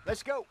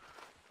 let's go.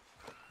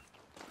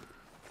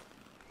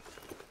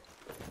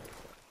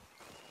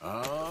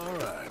 All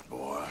right,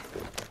 boy.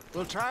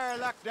 We'll try our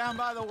luck down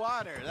by the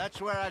water. That's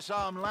where I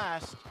saw him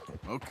last.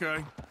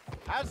 Okay.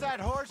 How's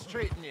that horse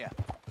treating you?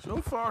 So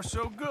far,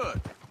 so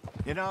good.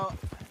 You know,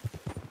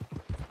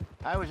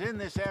 I was in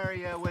this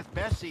area with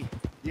Bessie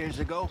years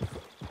ago.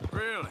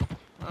 Really?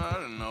 I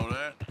didn't know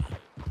that.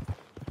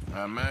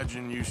 I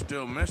imagine you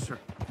still miss her.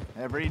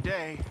 Every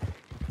day.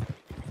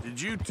 Did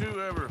you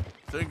two ever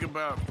think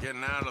about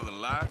getting out of the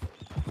life?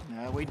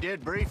 We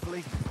did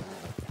briefly.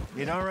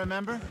 You don't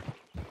remember?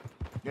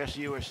 Guess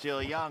you were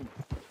still young.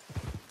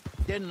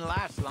 Didn't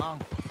last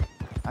long.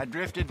 I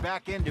drifted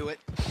back into it.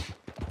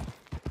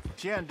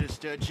 She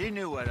understood. She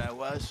knew what I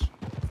was.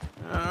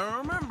 I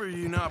remember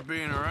you not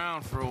being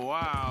around for a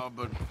while,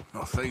 but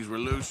well, things were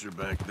looser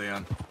back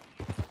then.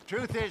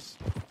 Truth is,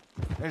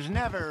 there's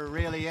never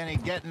really any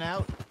getting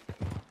out.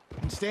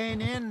 And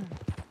staying in,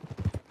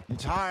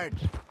 it's hard.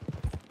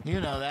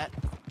 You know that.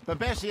 But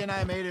Bessie and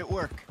I made it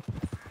work.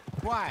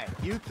 Why?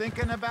 You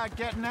thinking about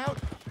getting out?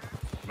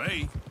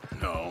 Me?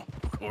 No,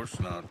 of course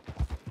not.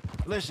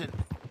 Listen,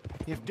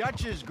 If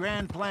Dutch's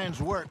grand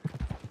plans work,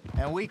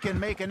 and we can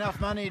make enough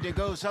money to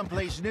go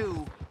someplace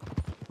new,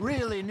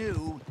 really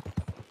new,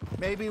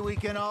 maybe we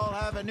can all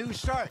have a new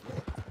start.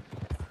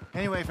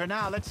 Anyway, for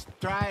now, let's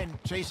try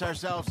and chase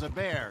ourselves a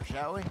bear,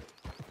 shall we?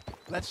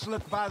 Let's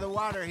look by the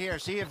water here,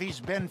 see if he's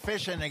been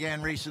fishing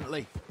again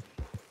recently.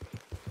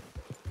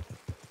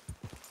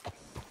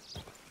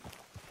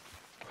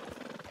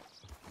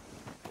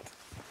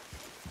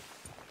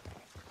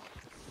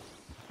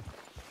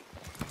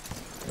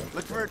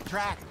 Look for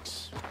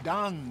tracks,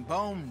 dung,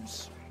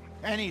 bones,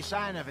 any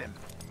sign of him.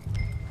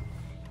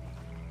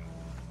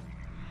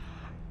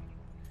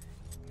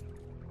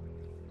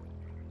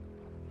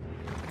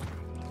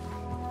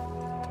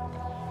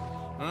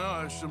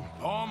 Well, there's some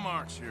paw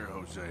marks here,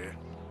 Hosea.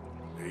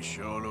 They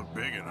sure look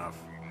big enough.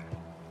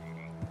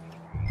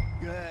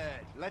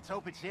 Good. Let's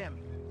hope it's him.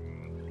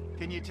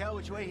 Can you tell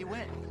which way he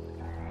went?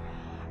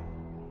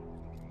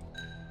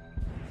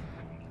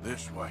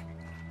 This way.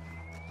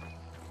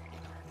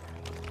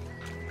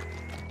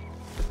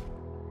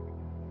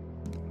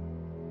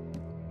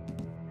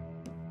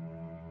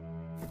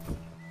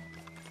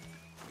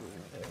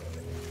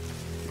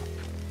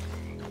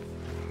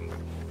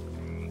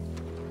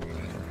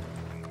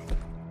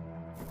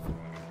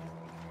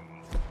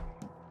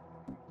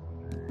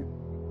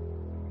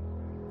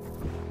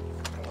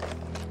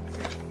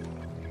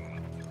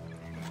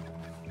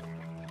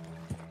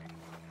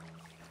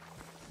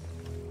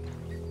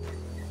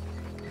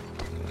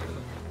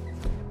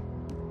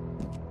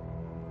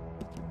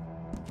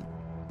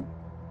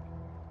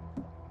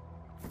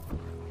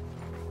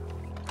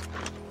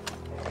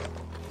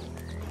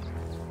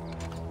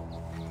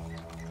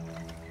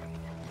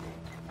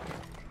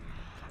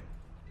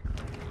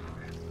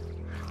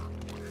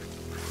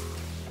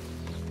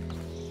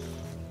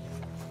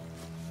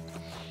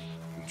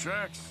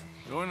 Tracks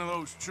go into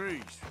those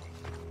trees.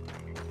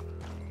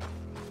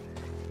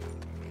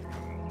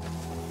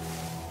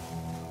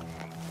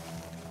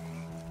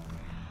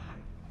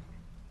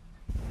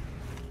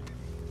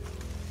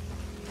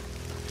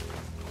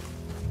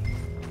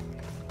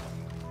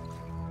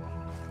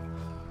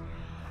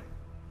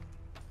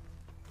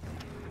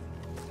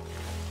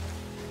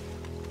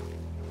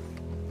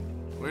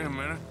 Wait a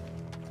minute.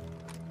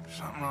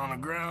 Something on the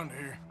ground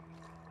here.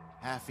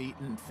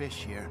 Half-eaten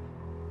fish here.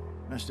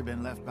 Must have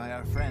been left by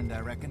our friend,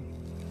 I reckon.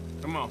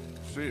 Come on,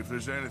 see if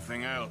there's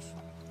anything else.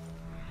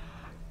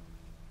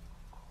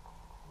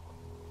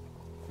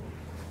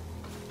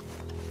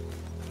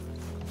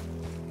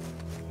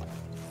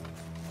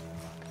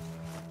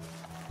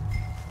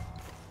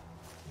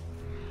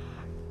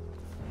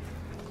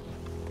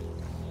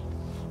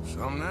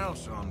 Something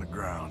else on the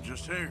ground,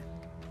 just here.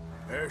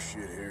 There's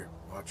shit here.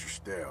 Watch your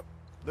step.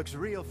 Looks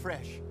real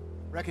fresh.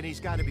 Reckon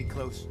he's got to be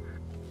close.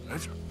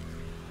 Let's...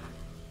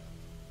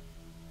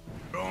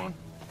 Going.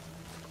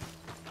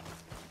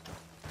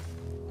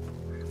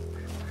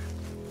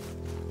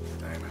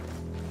 Damn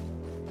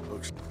it.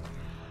 Looks...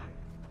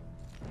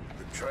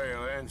 The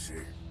trail ends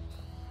here.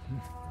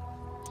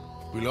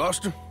 We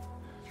lost him?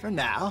 For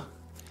now.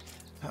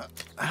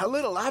 A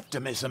little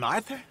optimism,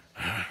 Arthur.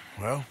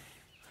 Well,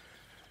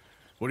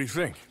 what do you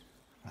think?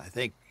 I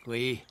think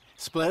we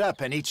split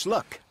up and each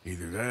look.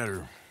 Either that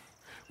or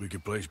we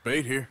could place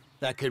bait here.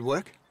 That could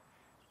work.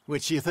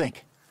 Which do you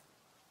think?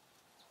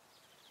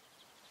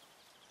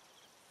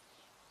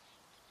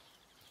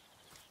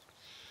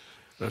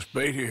 Let's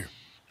bait here.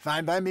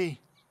 Fine by me.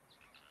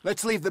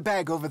 Let's leave the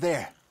bag over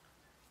there.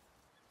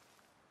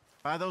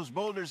 By those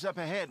boulders up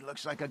ahead,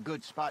 looks like a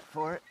good spot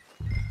for it.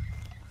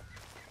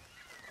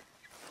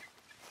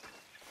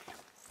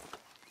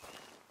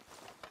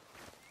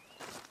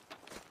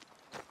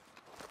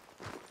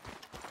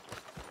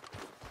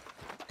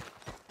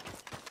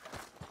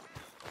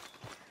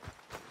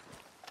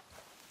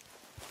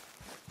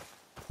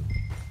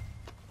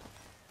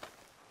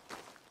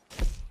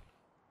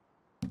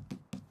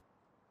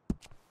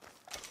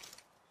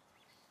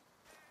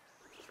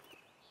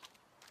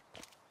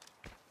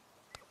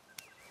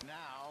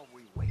 Now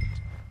we wait.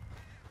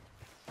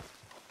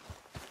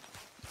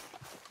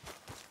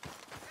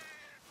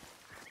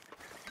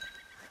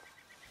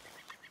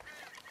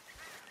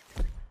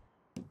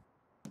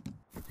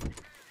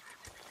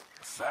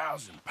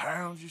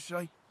 £1,000, you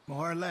say?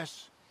 More or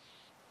less.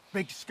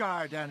 Big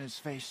scar down his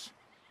face.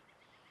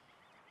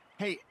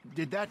 Hey,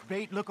 did that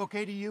bait look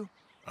okay to you?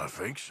 I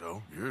think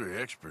so. You're the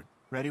expert.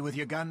 Ready with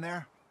your gun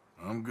there?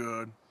 I'm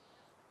good.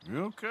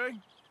 You okay?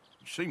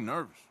 You seem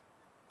nervous.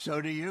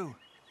 So do you.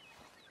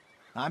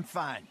 I'm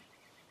fine.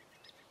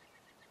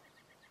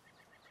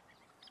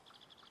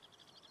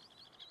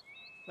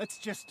 Let's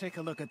just take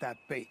a look at that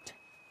bait.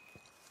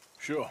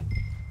 Sure.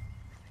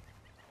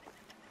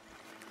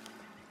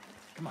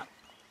 Come on.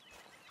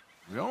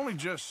 We only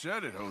just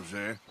said it,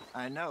 Jose.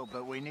 I know,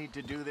 but we need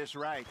to do this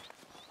right.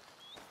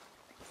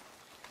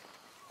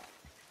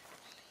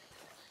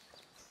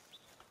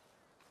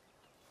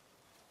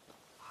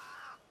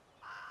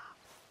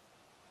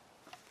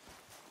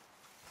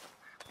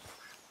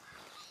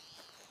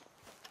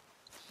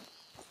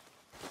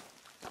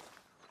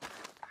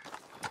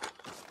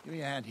 Give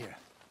me a hand here.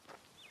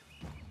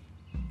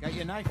 Got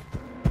your knife?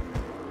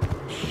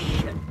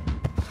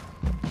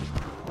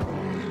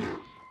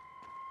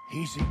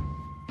 Easy.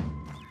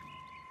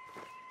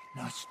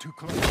 No, it's too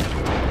close.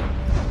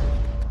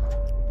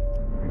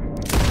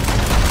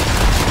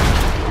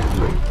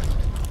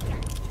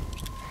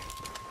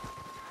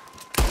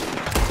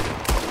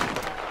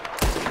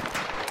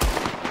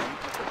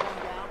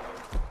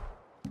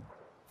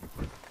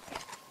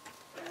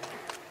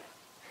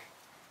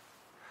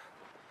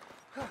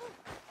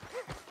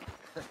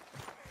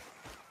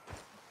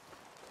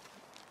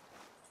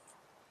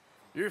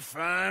 You're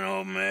fine,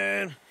 old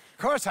man. Of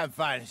course I'm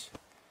fine. It's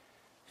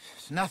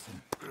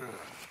nothing.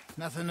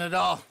 Nothing at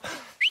all.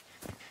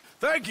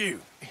 Thank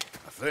you,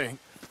 I think.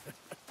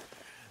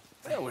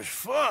 That was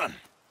fun.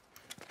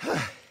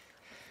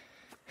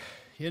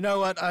 You know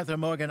what, Arthur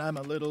Morgan? I'm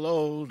a little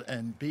old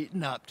and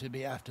beaten up to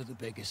be after the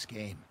biggest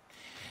game.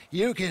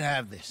 You can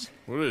have this.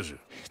 What is it?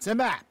 It's a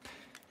map.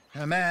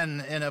 A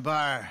man in a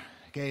bar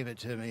gave it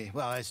to me.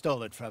 Well, I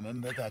stole it from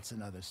him, but that's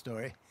another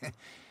story.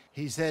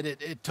 He said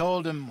it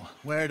told him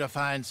where to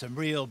find some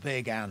real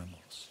big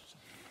animals.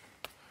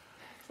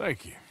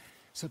 Thank you.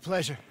 It's a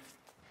pleasure.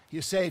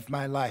 You saved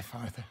my life,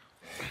 Arthur.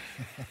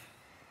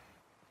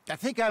 I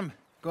think I'm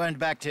going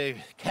back to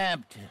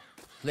camp to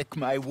lick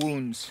my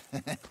wounds.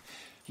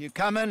 You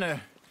coming, or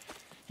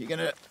you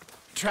gonna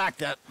track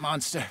that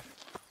monster?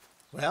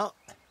 Well,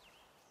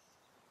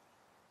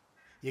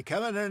 you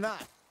coming or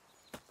not?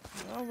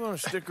 I'm gonna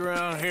stick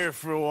around here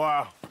for a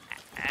while.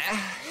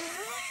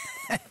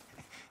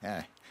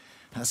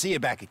 I'll see you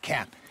back at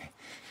camp.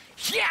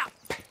 Yeah!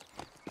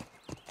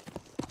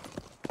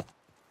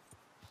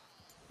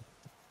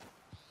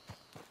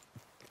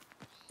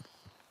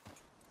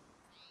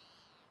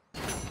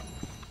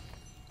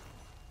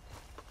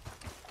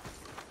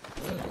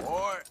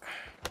 Boy.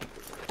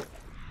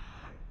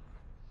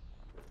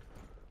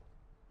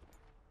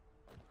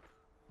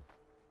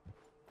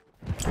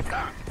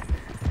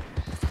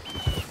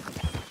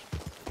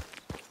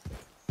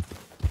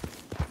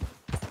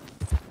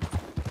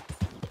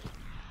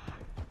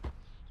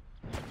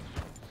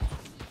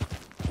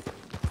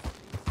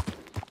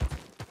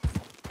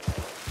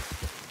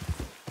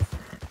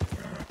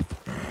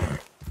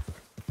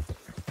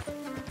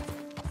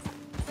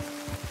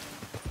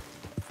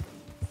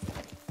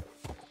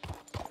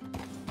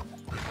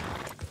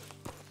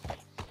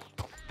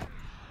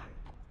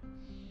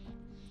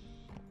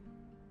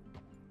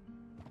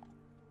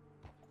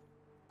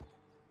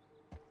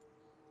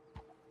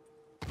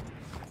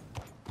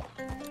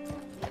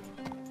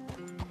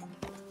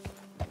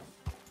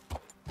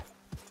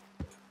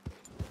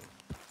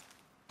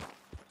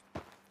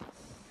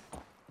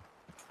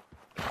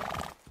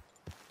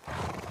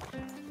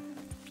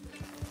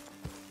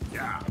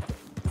 Yeah.